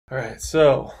All right,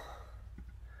 so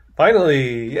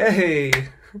finally, yay!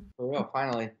 For real,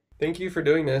 finally. Thank you for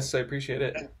doing this. I appreciate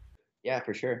it. Yeah,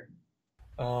 for sure.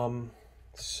 Um,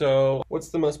 so what's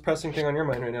the most pressing thing on your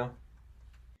mind right now?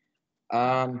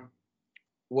 Um,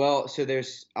 well, so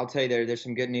I'll tell you there's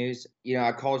some good news.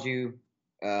 I called you,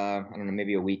 I don't know,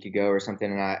 maybe a week ago or something,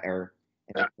 and I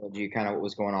told you kind of what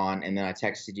was going on, and then I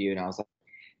texted you, and I was like,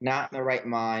 not in the right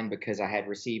mind because I had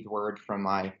received word from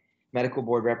my medical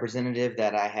board representative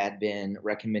that I had been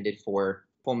recommended for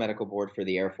full medical board for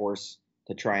the Air Force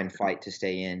to try and fight to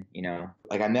stay in.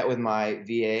 Like I met with my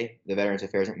VA, the Veterans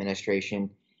Affairs Administration.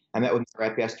 I met with my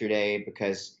rep yesterday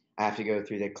because I have to go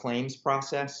through the claims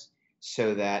process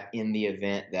so that in the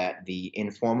event that the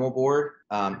informal board,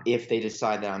 if they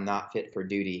decide that I'm not fit for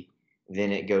duty,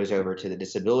 then it goes over to the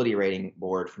disability rating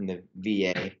board from the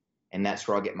VA, and that's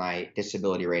where I'll get my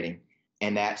disability rating.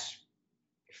 And that's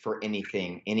for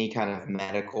anything, any kind of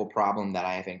medical problem that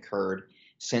I have incurred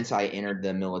since I entered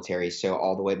the military. So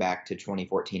all the way back to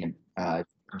 2014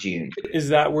 June. Is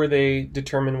that where they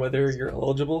determine whether you're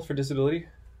eligible for disability?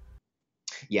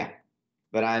 Yeah,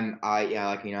 but yeah,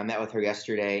 like I met with her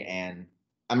yesterday, and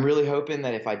I'm really hoping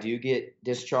that if I do get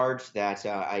discharged, that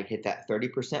I hit that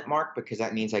 30% mark because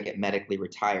that means I get medically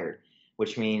retired,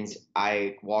 which means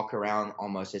I walk around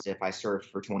almost as if I served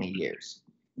for 20 years.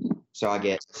 So I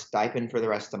get stipend for the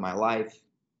rest of my life.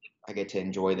 I get to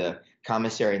enjoy the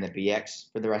commissary and the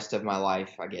BX for the rest of my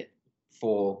life. I get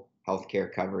full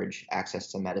healthcare coverage, access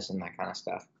to medicine, that kind of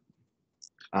stuff.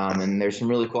 And there's some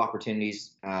really cool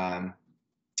opportunities.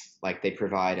 Like they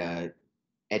provide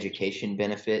education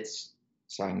benefits,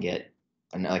 so I can get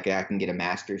a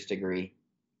master's degree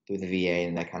through the VA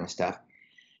and that kind of stuff.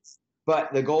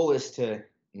 But the goal is to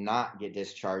not get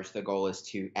discharged. The goal is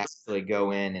to actually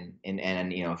go in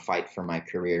and fight for my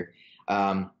career.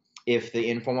 If the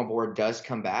informal board does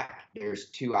come back, there's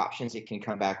two options. It can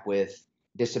come back with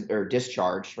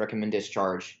discharge, recommend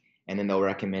discharge, and then they'll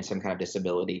recommend some kind of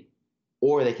disability.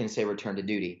 Or they can say return to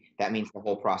duty. That means the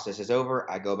whole process is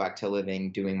over. I go back to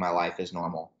living, doing my life as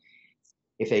normal.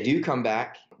 If they do come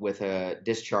back with a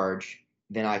discharge,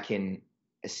 then I can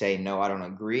say, no, I don't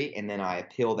agree. And then I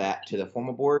appeal that to the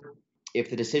formal board. If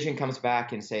the decision comes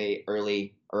back and say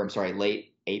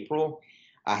late April,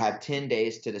 I have 10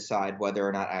 days to decide whether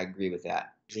or not I agree with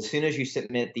that. As soon as you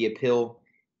submit the appeal,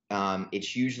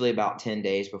 it's usually about 10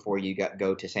 days before you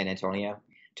go to San Antonio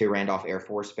to Randolph Air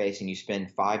Force Base, and you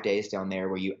spend 5 days down there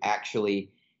where you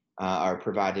actually are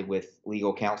provided with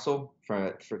legal counsel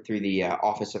through the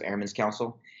Office of Airmen's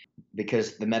Counsel,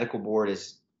 because the medical board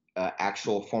is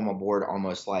actual formal board,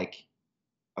 almost like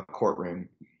a courtroom,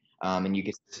 and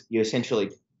you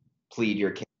essentially plead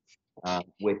your case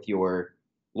with your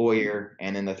lawyer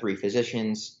and then the three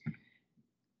physicians,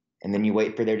 and then you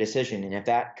wait for their decision. And if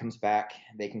that comes back,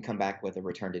 they can come back with a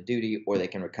return to duty, or they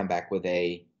can come back with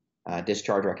a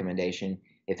discharge recommendation.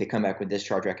 If they come back with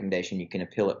discharge recommendation, you can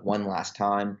appeal it one last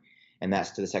time, and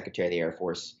that's to the Secretary of the Air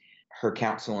Force. Her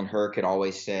counsel and her could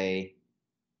always say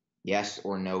yes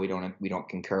or no, we don't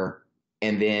concur.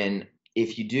 And then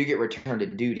if you do get returned to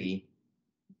duty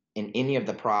in any of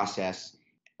the process,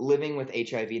 living with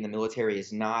HIV in the military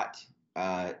is not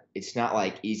it's not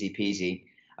like easy peasy,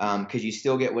 because you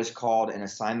still get what's called an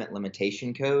assignment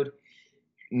limitation code,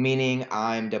 meaning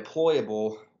I'm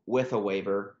deployable with a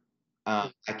waiver. I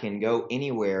can go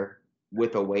anywhere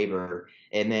with a waiver,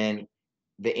 and then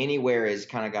the anywhere is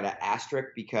kind of got an asterisk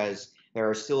because there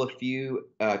are still a few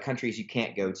countries you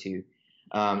can't go to,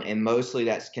 and mostly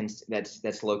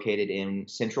that's located in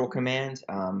Central Command,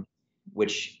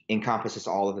 which encompasses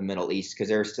all of the Middle East, because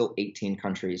there are still 18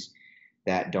 countries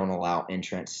that don't allow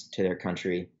entrance to their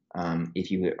country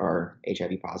if you are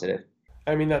HIV positive.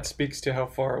 I mean, that speaks to how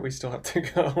far we still have to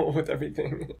go with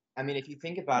everything. I mean, if you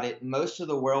think about it, most of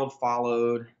the world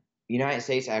followed. The United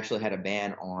States actually had a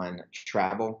ban on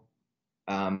travel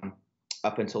um,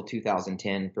 up until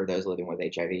 2010 for those living with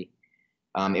HIV.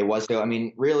 It was so. I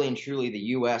mean, really and truly, the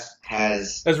U.S.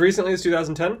 has As recently as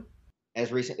 2010?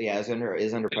 as recently as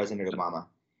under President Obama.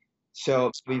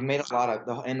 So we've made a lot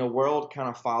and the world kind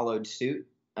of followed suit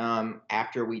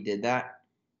after we did that.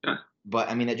 Yeah.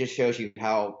 But I mean, that just shows you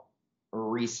how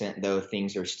recent though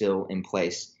things are still in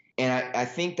place. And I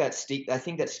think that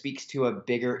speaks to a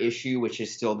bigger issue, which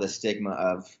is still the stigma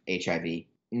of HIV.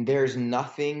 There's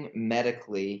nothing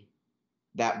medically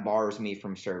that bars me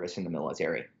from service in the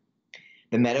military.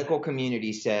 The medical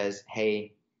community says,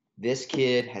 hey, this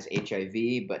kid has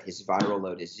HIV, but his viral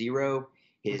load is 0.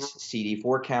 His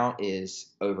CD4 count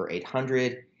is over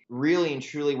 800. Really and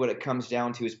truly what it comes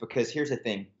down to is because here's the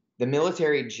thing. The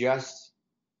military just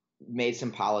made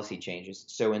some policy changes.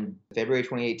 So in February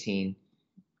 2018,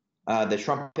 The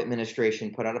Trump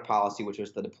administration put out a policy, which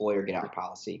was the deploy or get out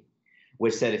policy,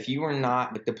 which said if you were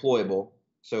not deployable,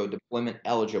 so deployment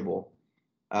eligible,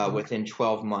 within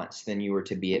 12 months, then you were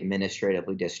to be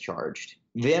administratively discharged.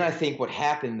 Then I think what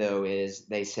happened, though, is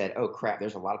they said, oh, crap,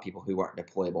 there's a lot of people who aren't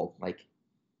deployable, like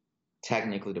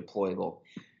technically deployable.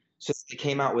 So they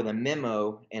came out with a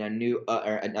memo and a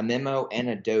memo and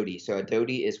a DOTI. So a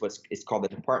DOTI is it's called the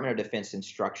Department of Defense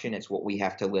instruction. It's what we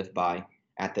have to live by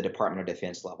at the Department of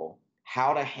Defense level.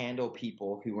 How to handle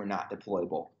people who are not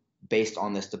deployable based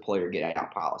on this deploy or get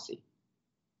out policy.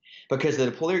 Because the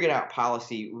deploy or get out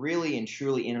policy really and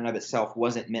truly in and of itself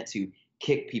wasn't meant to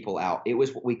kick people out. It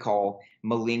was what we call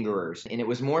malingerers. And it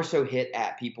was more so hit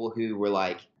at people who were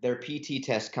like, their PT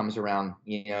test comes around,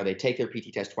 they take their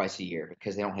PT test twice a year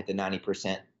because they don't hit the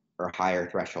 90% or higher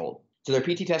threshold. So their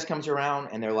PT test comes around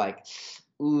and they're like,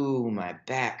 ooh, my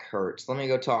back hurts. Let me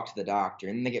go talk to the doctor.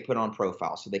 And then they get put on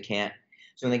profile. So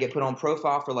when they get put on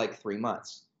profile for like 3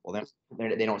 months, well,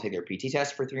 then they don't take their PT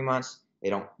test for 3 months.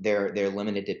 They're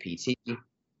limited to PT.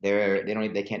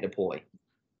 They can't deploy.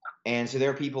 And so there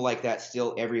are people like that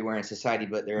still everywhere in society,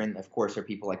 but of course, there are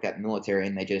people like that in the military,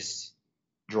 and they just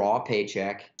draw a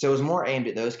paycheck. So it was more aimed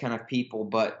at those kind of people,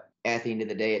 but at the end of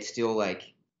the day, it's still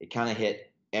like it kind of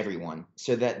hit everyone.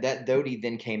 So that DOTI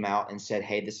then came out and said,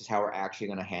 hey, this is how we're actually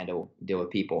going to deal with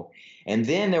people. And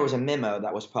then there was a memo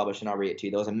that was published, and I'll read it to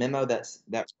you. There was a memo that's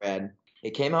read.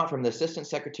 It came out from the Assistant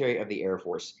Secretary of the Air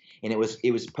Force, and it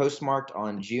was postmarked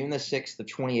on June the 6th of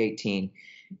 2018.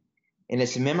 And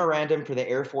it's a memorandum for the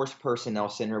Air Force Personnel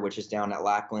Center, which is down at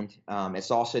Lackland.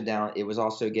 It was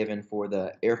also given for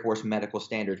the Air Force Medical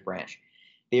Standards Branch.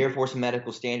 The Air Force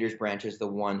Medical Standards Branch is the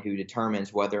one who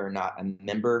determines whether or not a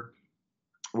member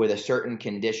with a certain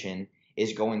condition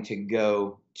is going to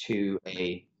go to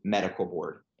a medical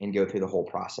board and go through the whole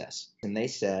process. And they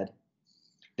said,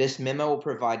 this memo will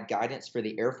provide guidance for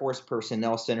the Air Force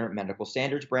Personnel Center Medical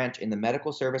Standards Branch in the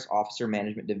Medical Service Officer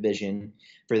Management Division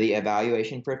for the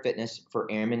evaluation for fitness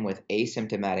for airmen with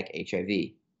asymptomatic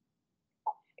HIV.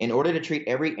 In order to treat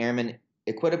every airman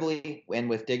equitably and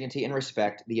with dignity and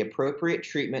respect, the appropriate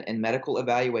treatment and medical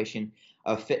evaluation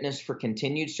of fitness for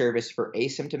continued service for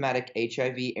asymptomatic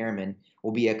HIV airmen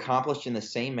will be accomplished in the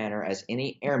same manner as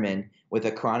any airman with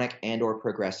a chronic and or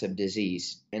progressive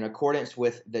disease. In accordance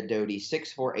with the DOTI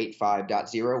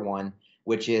 6485.01,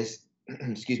 which is,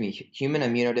 human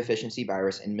immunodeficiency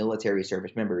virus in military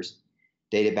service members,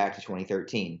 dated back to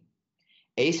 2013.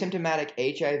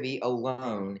 Asymptomatic HIV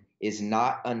alone is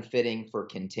not unfitting for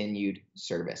continued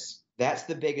service. That's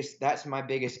my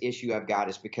biggest issue I've got,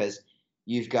 is because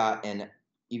you've got a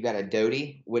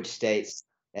DOTI which states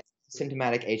that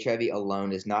symptomatic HIV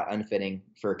alone is not unfitting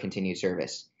for continued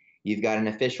service. You've got an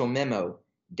official memo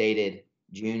dated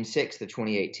June 6th of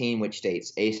 2018 which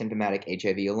states asymptomatic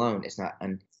HIV alone is not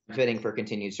unfitting for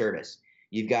continued service.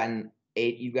 You've got an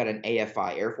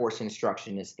AFI, Air Force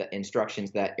instruction. It's the instructions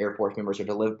that Air Force members are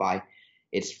to live by.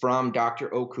 It's from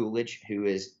Dr. O. Coolidge, who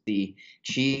is the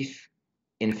chief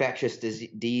infectious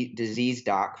disease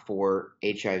doc for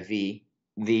HIV.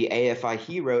 The AFI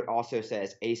he wrote also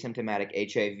says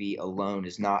asymptomatic HIV alone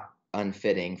is not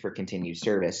unfitting for continued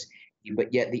service.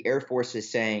 But yet the Air Force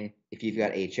is saying, if you've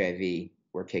got HIV,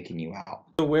 we're kicking you out.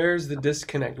 So where's the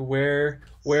disconnect? Where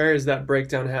is that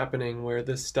breakdown happening where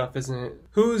this stuff isn't?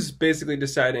 Who's basically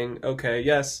deciding, okay,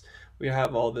 yes, we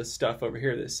have all this stuff over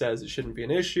here that says it shouldn't be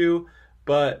an issue,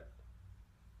 but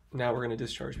now we're going to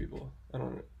discharge people? I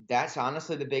don't know. That's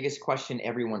honestly the biggest question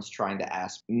everyone's trying to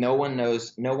ask. No one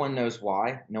knows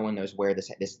why. No one knows where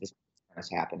this is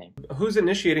happening. Who's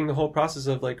initiating the whole process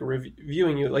of like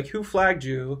reviewing you? Like, who flagged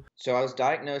you? So I was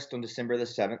diagnosed on December the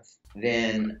 7th.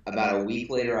 Then about a week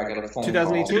later, I got a phone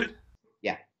 2018? call.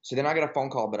 Yeah. So then I got a phone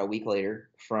call about a week later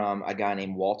from a guy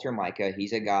named Walter Micah.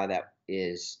 He's a guy that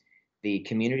is the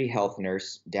community health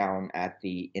nurse down at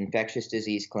the infectious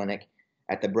disease clinic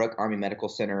at the Brooke Army Medical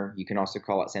Center. You can also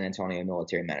call it San Antonio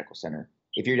Military Medical Center.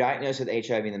 If you're diagnosed with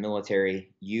HIV in the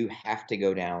military, you have to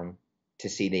go down to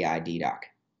see the ID doc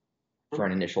for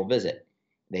an initial visit.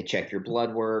 They check your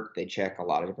blood work. They check a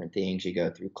lot of different things. You go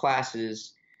through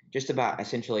classes just about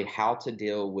essentially how to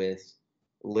deal with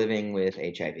living with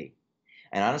HIV.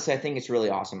 And honestly, I think it's really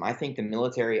awesome. I think the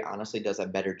military honestly does a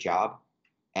better job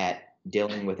at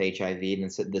dealing with HIV than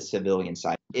the civilian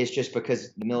side. It's just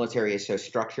because the military is so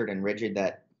structured and rigid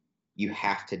that you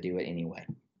have to do it anyway.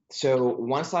 So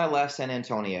once I left San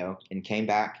Antonio and came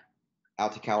back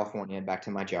out to California, back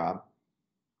to my job,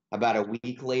 about a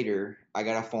week later, I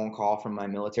got a phone call from my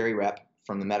military rep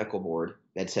from the medical board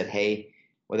that said, hey,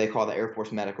 what they call the Air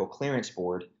Force Medical Clearance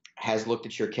Board has looked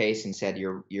at your case and said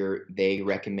they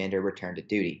recommend a return to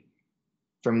duty.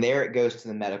 From there, it goes to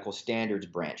the medical standards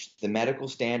branch. The medical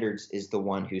standards is the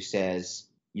one who says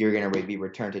you're going to be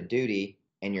returned to duty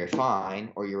and you're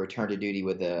fine, or you're returned to duty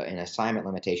with an assignment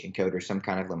limitation code or some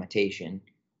kind of limitation,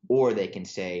 or they can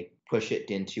say push it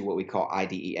into what we call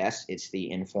IDES. It's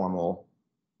the informal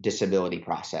disability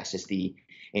process. It's the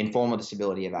informal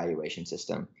disability evaluation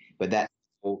system, but that's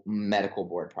the medical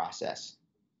board process.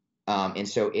 And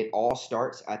so it all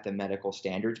starts at the medical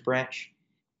standards branch.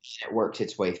 It works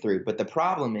its way through. But the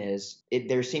problem is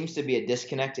there seems to be a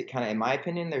disconnect. It kind of, in my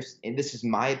opinion, and this is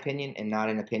my opinion and not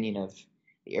an opinion of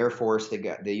the Air Force,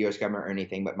 the U.S. government, or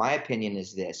anything. But my opinion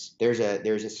is this: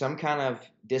 there's some kind of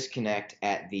disconnect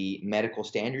at the medical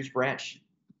standards branch.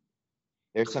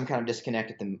 There's some kind of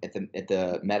disconnect at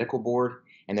the medical board,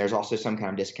 and there's also some kind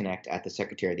of disconnect at the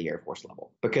Secretary of the Air Force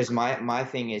level. Because my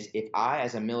thing is, if I,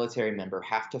 as a military member,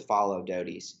 have to follow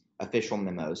DOTI's official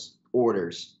memos,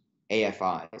 orders,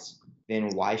 AFIs, then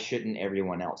why shouldn't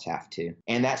everyone else have to?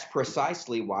 And that's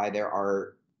precisely why there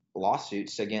are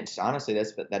lawsuits against. Honestly,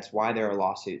 that's why there are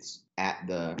lawsuits at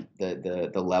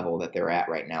the level that they're at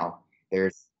right now.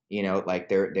 There's, like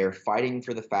they're fighting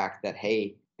for the fact that,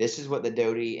 hey, this is what the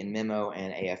DOTI and memo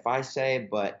and AFI say,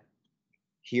 but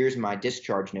here's my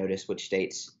discharge notice, which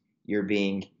states you're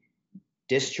being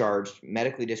discharged,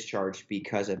 medically discharged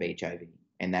because of HIV.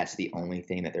 And that's the only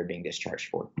thing that they're being discharged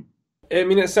for. I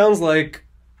mean, it sounds like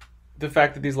the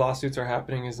fact that these lawsuits are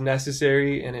happening is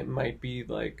necessary, and it might be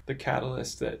like the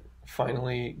catalyst that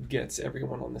finally gets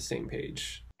everyone on the same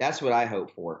page. That's what I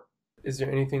hope for. Is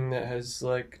there anything that has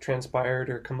like transpired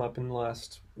or come up in the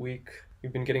last week?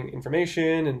 You've been getting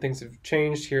information and things have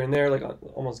changed here and there, like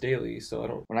almost daily. So I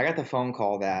don't. When I got the phone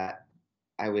call that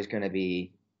I was going to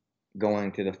be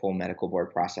going through the full medical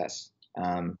board process,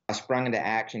 I sprung into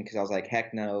action because I was like,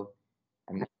 heck no,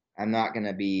 I'm not going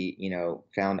to be,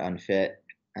 found unfit.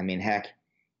 I mean, heck,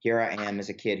 here I am as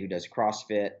a kid who does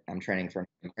CrossFit. I'm training for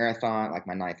a marathon, like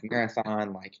my 9th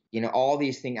marathon, like, all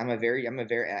these things.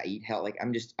 I eat healthy.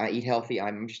 I eat healthy.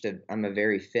 I'm a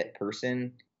very fit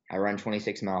person. I run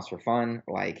 26 miles for fun.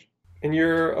 Like,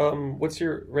 and what's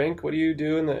your rank? What do you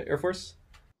do in the Air Force?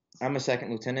 I'm a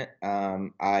second lieutenant.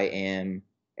 I am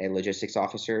a logistics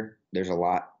officer. There's a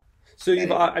lot. So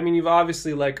you've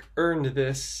obviously like earned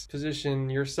this position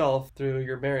yourself through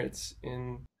your merits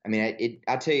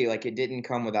I'll tell you, like, it didn't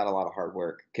come without a lot of hard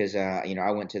work because,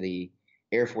 I went to the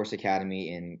Air Force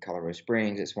Academy in Colorado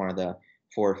Springs. It's one of the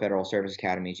 4 federal service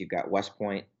academies. You've got West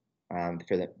Point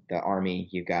for the Army.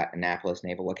 You've got Annapolis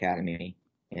Naval Academy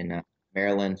in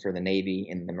Maryland for the Navy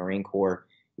and the Marine Corps.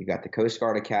 You've got the Coast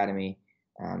Guard Academy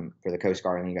for the Coast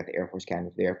Guard, and then you got the Air Force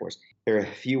Academy for the Air Force. There are a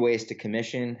few ways to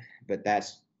commission, but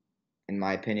that's, in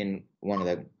my opinion, one of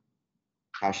the,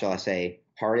 how shall I say,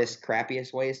 hardest,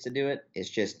 crappiest ways to do it. It's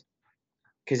just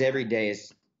because every day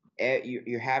is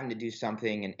you're having to do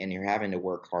something and you're having to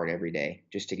work hard every day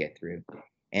just to get through.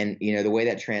 And the way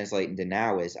that translates into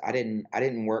now is I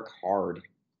didn't work hard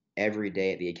every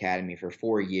day at the academy for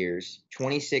 4 years,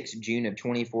 26 June of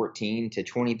 2014 to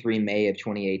 23 May of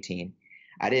 2018.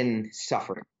 I didn't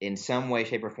suffer in some way,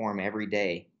 shape, or form every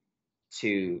day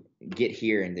to get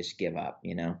here and just give up.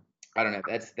 I don't know.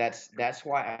 That's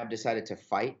why I've decided to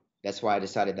fight. That's why I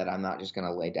decided that I'm not just going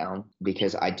to lay down,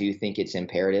 because I do think it's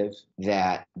imperative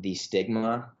that the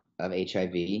stigma of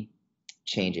HIV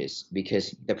changes.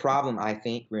 Because the problem, I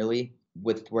think, really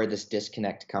with where this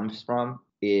disconnect comes from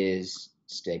is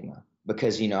stigma.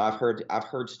 Because, I've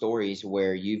heard stories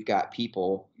where you've got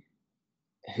people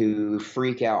who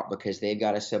freak out because they've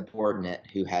got a subordinate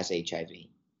who has HIV.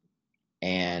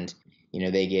 And,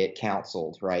 they get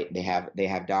counseled, right? They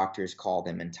have doctors call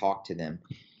them and talk to them.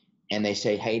 And they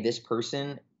say, hey, this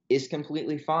person is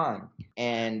completely fine.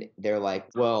 And they're like,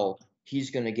 well,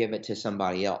 he's going to give it to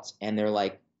somebody else. And they're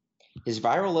like, his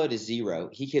viral load is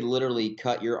 0. He could literally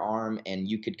cut your arm and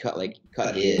you could cut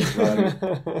his. Right?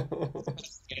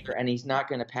 And he's not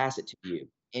going to pass it to you.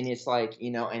 And it's like,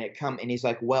 and he's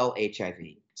like, well, HIV.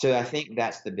 So I think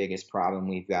that's the biggest problem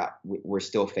we're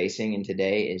still facing in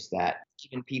today, is that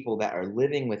even people that are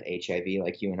living with HIV,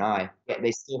 like you and I,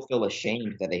 they still feel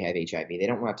ashamed that they have HIV. They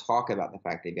don't want to talk about the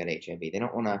fact they've got HIV. They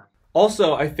don't want to.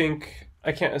 Also, I think,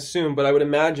 I can't assume, but I would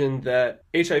imagine that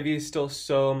HIV is still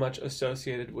so much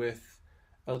associated with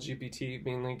LGBT,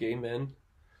 mainly gay men.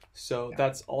 So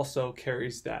that's also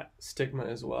carries that stigma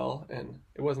as well. And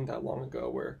it wasn't that long ago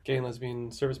where gay and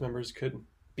lesbian service members could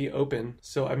be open.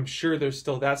 So I'm sure there's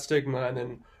still that stigma, and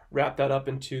then wrap that up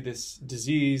into this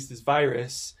disease, this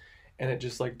virus, and it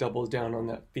just like doubles down on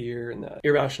that fear and that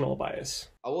irrational bias.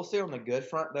 I will say on the good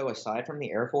front, though, aside from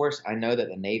the Air Force, I know that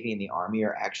the Navy and the Army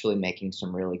are actually making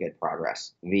some really good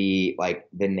progress. The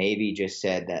Navy just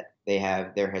said that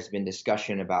there has been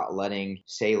discussion about letting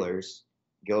sailors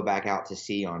go back out to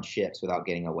sea on ships without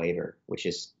getting a waiver, which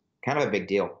is kind of a big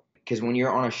deal. Because when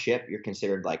you're on a ship, you're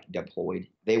considered like deployed.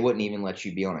 They wouldn't even let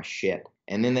you be on a ship.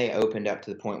 And then they opened up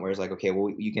to the point where it's like, okay, well,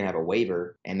 you can have a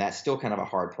waiver. And that's still kind of a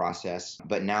hard process.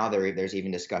 But now there's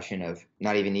even discussion of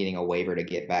not even needing a waiver to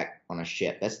get back on a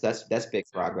ship. That's big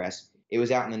progress. It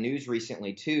was out in the news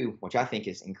recently, too, which I think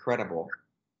is incredible.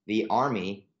 The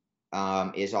Army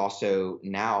is also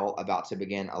now about to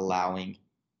begin allowing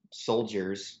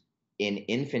soldiers in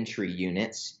infantry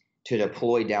units to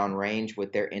deploy downrange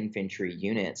with their infantry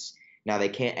units. Now they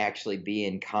can't actually be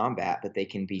in combat, but they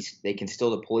can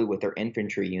still deploy with their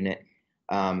infantry unit,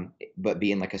 but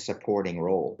be in like a supporting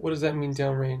role. What does that mean,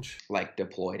 downrange? Like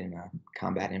deployed in a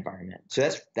combat environment. So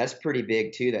that's pretty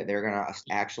big too, that they're gonna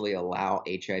actually allow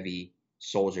HIV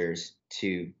soldiers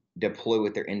to deploy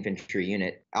with their infantry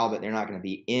unit. Albeit they're not going to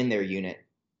be in their unit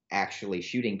actually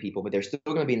shooting people, but they're still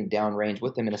going to be in downrange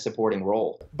with them in a supporting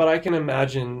role. But I can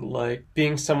imagine like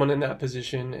being someone in that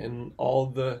position and all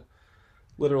the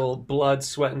literal blood,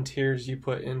 sweat, and tears you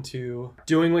put into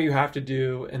doing what you have to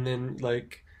do, and then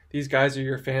like these guys are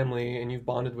your family and you've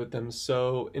bonded with them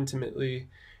so intimately,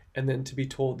 and then to be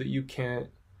told that you can't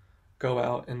go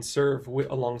out and serve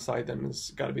alongside them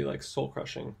has got to be like soul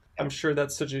crushing. I'm sure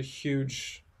that's such a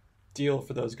huge deal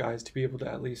for those guys to be able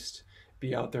to at least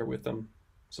be out there with them,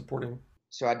 supporting.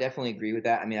 So I definitely agree with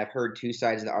that. I mean, I've heard two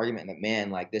sides of the argument that, man,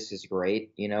 like this is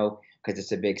great, because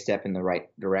it's a big step in the right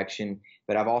direction.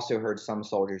 But I've also heard some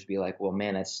soldiers be like, well,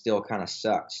 man, that still kind of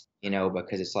sucks,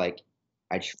 because it's like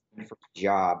I trained for a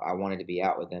job. I wanted to be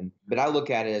out with them. But I look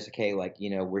at it as, okay, like,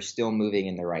 we're still moving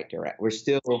in the right direction. We're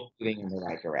still moving in the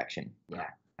right direction. Yeah,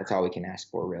 that's all we can ask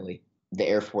for, really. The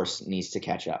Air Force needs to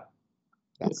catch up.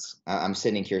 I'm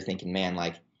sitting here thinking, man,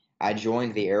 like I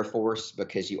joined the Air Force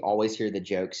because you always hear the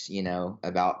jokes,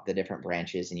 about the different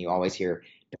branches, and you always hear,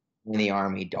 don't join the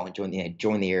Army, don't join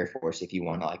the Air Force if you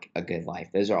want like a good life.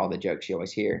 Those are all the jokes you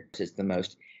always hear. It's the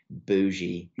most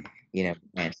bougie,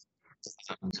 branch.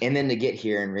 And then to get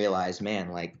here and realize, man,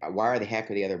 like why are the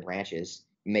heck of the other branches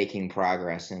making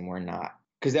progress and we're not?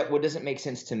 Because what doesn't make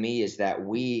sense to me is that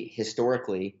we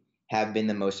historically have been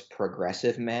the most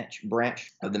progressive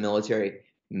branch of the military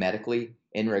medically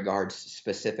in regards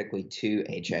specifically to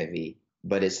HIV.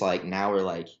 But it's like now we're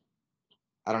like,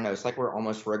 I don't know, it's like we're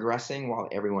almost regressing while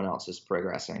everyone else is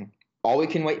progressing. All we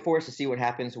can wait for is to see what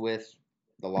happens with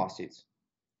the lawsuits.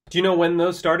 Do you know when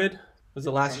those started? Was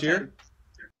it last year?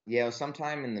 Yeah, it was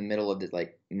sometime in the middle of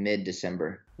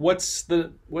mid-December. What's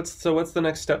the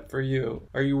next step for you?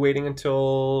 Are you waiting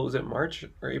until, was it March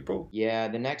or April? Yeah,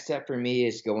 the next step for me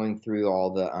is going through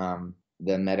all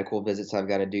the medical visits I've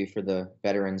got to do for the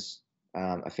Veterans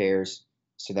Affairs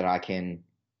so that I can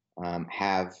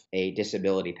have a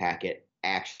disability packet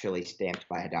actually stamped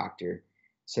by a doctor,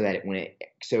 so that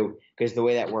because the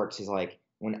way that works is like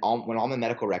when all the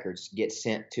medical records get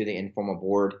sent to the informal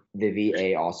board, the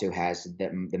VA also has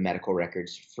the medical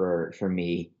records for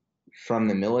me from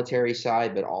the military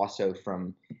side, but also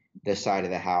from the side of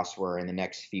the house where in the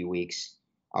next few weeks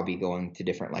I'll be going to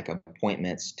different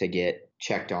appointments to get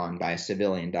checked on by a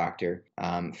civilian doctor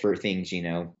for things,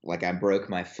 like I broke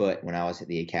my foot when I was at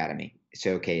the academy.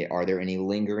 So, okay, are there any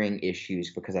lingering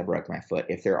issues because I broke my foot?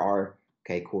 If there are,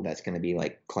 okay, cool, that's going to be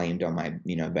claimed on my,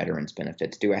 veterans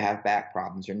benefits. Do I have back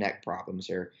problems or neck problems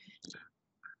or,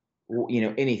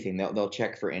 anything? They'll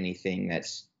check for anything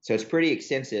so it's pretty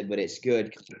extensive, but it's good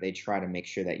because they try to make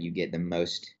sure that you get the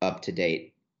most up to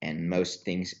date and most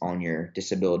things on your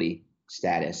disability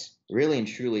status. Really and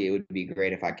truly, it would be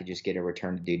great if I could just get a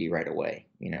return to duty right away,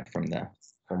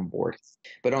 from board.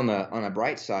 But on a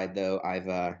bright side, though, I've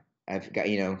got,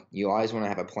 you always want to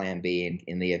have a plan B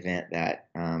in the event that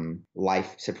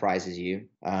life surprises you.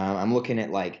 I'm looking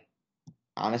at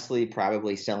honestly,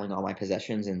 probably selling all my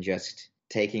possessions and just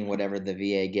taking whatever the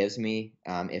VA gives me.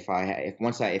 If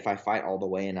I fight all the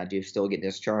way and I do still get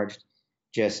discharged,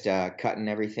 just cutting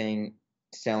everything,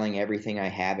 selling everything I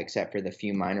have except for the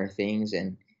few minor things,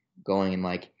 and going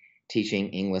and teaching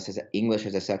English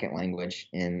as a second language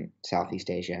in Southeast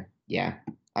Asia. Yeah,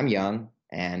 I'm young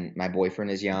and my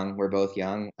boyfriend is young. We're both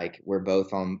young. We're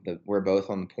both on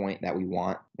the point that we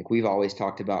want. We've always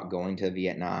talked about going to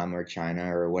Vietnam or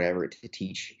China or whatever to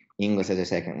teach English as a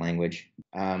second language.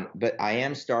 But I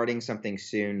am starting something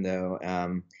soon, though.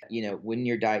 When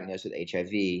you're diagnosed with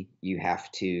HIV, you have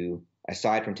to,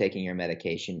 aside from taking your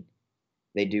medication,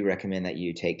 they do recommend that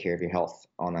you take care of your health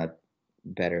on a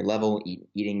better level,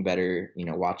 eating better,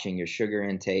 watching your sugar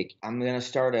intake. I'm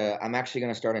actually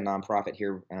gonna start a nonprofit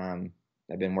here.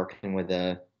 I've been working with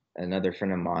another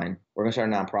friend of mine. We're gonna start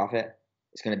a nonprofit.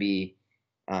 It's gonna be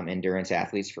endurance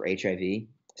athletes for HIV.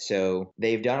 So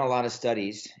they've done a lot of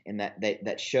studies in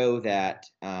that show that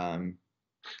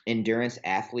endurance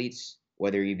athletes,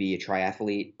 whether you be a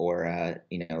triathlete or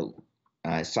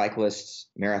cyclists,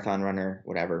 marathon runner,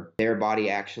 whatever, their body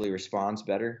actually responds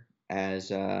better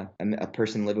as a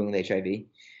person living with HIV.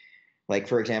 Like,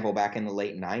 for example, back in the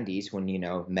late 90s when,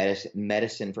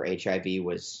 medicine for HIV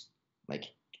was like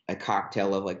a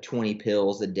cocktail of like 20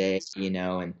 pills a day,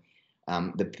 and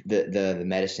the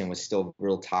medicine was still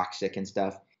real toxic and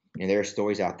stuff. There are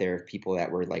stories out there of people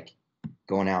that were like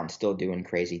going out and still doing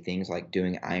crazy things like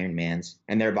doing Ironmans,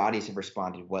 and their bodies have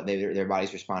responded their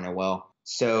bodies responded well.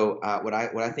 So what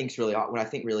I think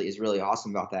really is really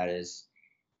awesome about that is,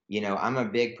 I'm a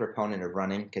big proponent of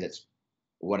running because it's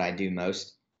what I do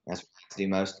most. That's what I do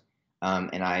most.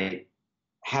 And I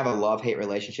have a love-hate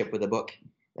relationship with a book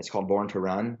that's called Born to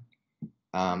Run.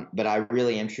 But I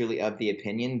really am truly of the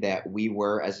opinion that we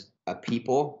were, as a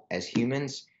people, as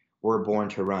humans, were born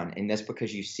to run. And that's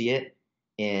because you see it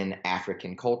in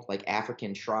African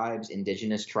tribes,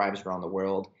 indigenous tribes around the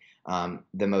world.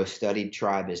 The most studied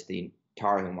tribe is the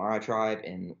Tarahumara tribe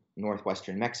in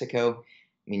northwestern Mexico.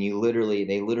 I mean,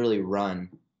 they literally run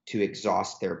to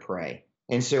exhaust their prey.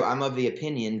 And so I'm of the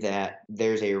opinion that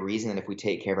there's a reason that if we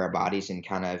take care of our bodies and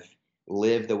kind of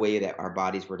live the way that our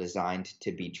bodies were designed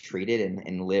to be treated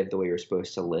and live the way we're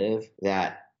supposed to live,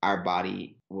 that our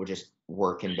body will just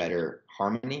work in better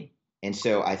harmony. And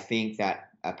so I think that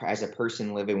as a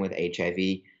person living with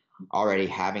HIV, already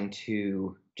having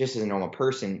to, just as a normal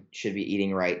person, should be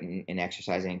eating right and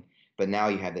exercising. But now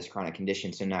you have this chronic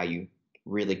condition, so now you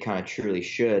really kind of truly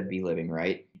should be living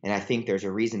right. And I think there's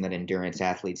a reason that endurance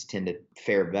athletes tend to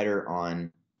fare better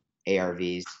on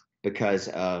ARVs because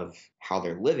of how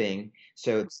they're living.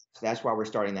 So that's why we're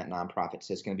starting that nonprofit.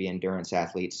 So it's going to be endurance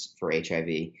athletes for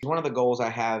HIV. One of the goals I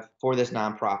have for this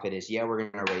nonprofit is, we're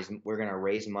going to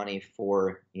raise money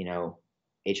for,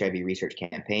 HIV research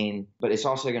campaign, but it's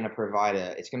also going to provide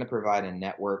a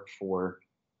network for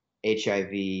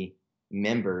HIV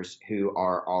members who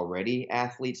are already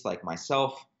athletes like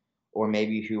myself, or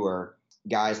maybe who are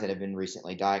guys that have been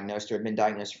recently diagnosed or have been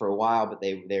diagnosed for a while, but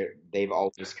they've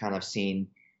always kind of seen,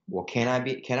 well, can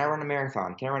I run a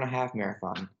marathon? Can I run a half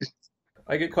marathon?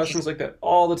 I get questions like that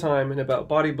all the time, and about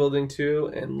bodybuilding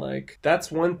too. And like,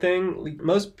 that's one thing. Like,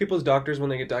 most people's doctors, when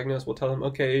they get diagnosed, will tell them,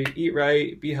 okay, eat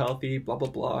right, be healthy, blah, blah,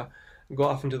 blah, go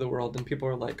off into the world. And people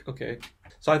are like, okay.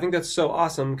 So I think that's so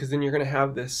awesome, because then you're going to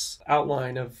have this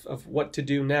outline of what to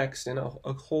do next, and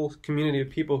a whole community of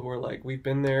people who are like, we've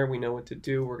been there, we know what to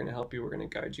do, we're going to help you, we're going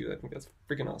to guide you. I think that's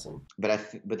freaking awesome. But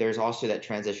there's also that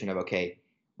transition of, okay,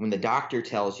 when the doctor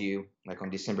tells you, like on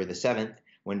December the 7th,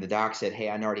 when the doc said, hey,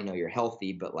 I already know you're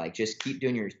healthy, but like, just keep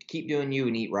doing you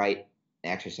and eat right,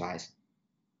 exercise.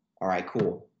 All right,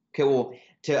 cool. Okay, well,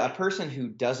 to a person who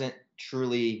doesn't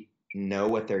truly know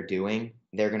what they're doing,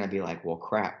 they're going to be like, well,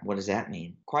 crap, what does that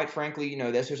mean? Quite frankly,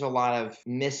 there's a lot of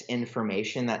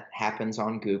misinformation that happens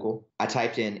on Google. I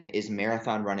typed in, is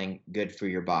marathon running good for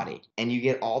your body? And you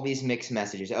get all these mixed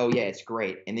messages. Oh, yeah, it's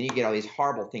great. And then you get all these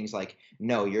horrible things like,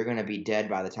 no, you're going to be dead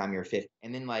by the time you're 50.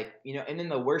 And then and then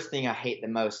the worst thing I hate the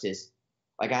most is,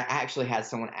 like, I actually had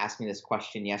someone ask me this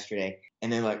question yesterday,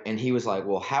 and he was like,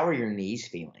 well, how are your knees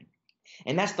feeling?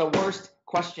 And that's the worst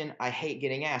question I hate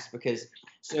getting asked, because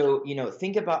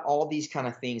think about all these kind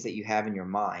of things that you have in your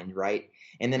mind, right?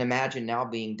 And then imagine now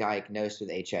being diagnosed with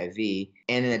HIV,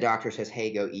 and then the doctor says,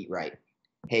 hey, go eat right.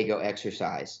 Hey, go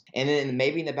exercise. And then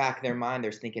maybe in the back of their mind,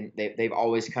 they're thinking they've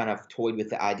always kind of toyed with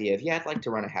the idea of, I'd like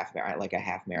to run a half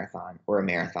marathon or a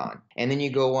marathon. And then you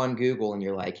go on Google and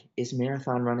you're like, is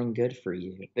marathon running good for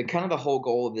you? The kind of the whole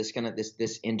goal of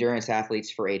this endurance athletes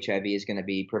for HIV is going to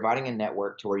be providing a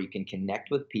network to where you can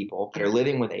connect with people that are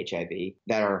living with HIV,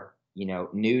 that are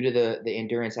new to the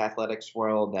endurance athletics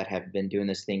world, that have been doing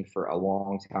this thing for a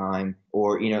long time,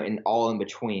 or, and all in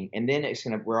between. And then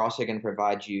we're also going to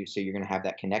provide you, so you're going to have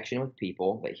that connection with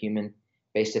people, that human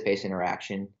face-to-face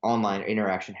interaction, online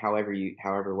interaction, wherever you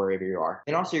are.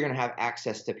 And also you're going to have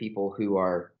access to people who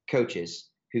are coaches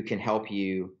who can help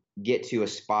you get to a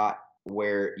spot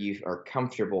where you are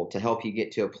comfortable, to help you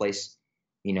get to a place,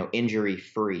 injury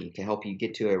free, to help you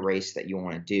get to a race that you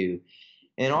want to do.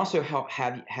 And also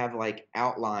have like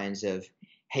outlines of,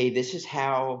 hey, this is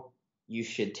how you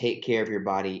should take care of your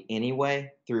body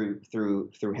anyway through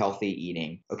healthy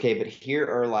eating. Okay, but here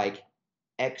are like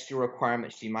extra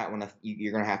requirements you're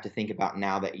going to have to think about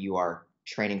now that you are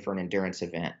training for an endurance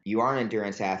event. You are an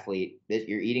endurance athlete,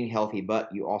 you're eating healthy,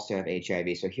 but you also have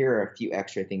HIV. So here are a few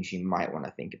extra things you might want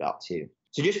to think about too.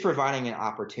 So just providing an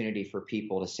opportunity for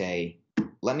people to say,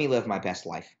 let me live my best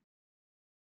life.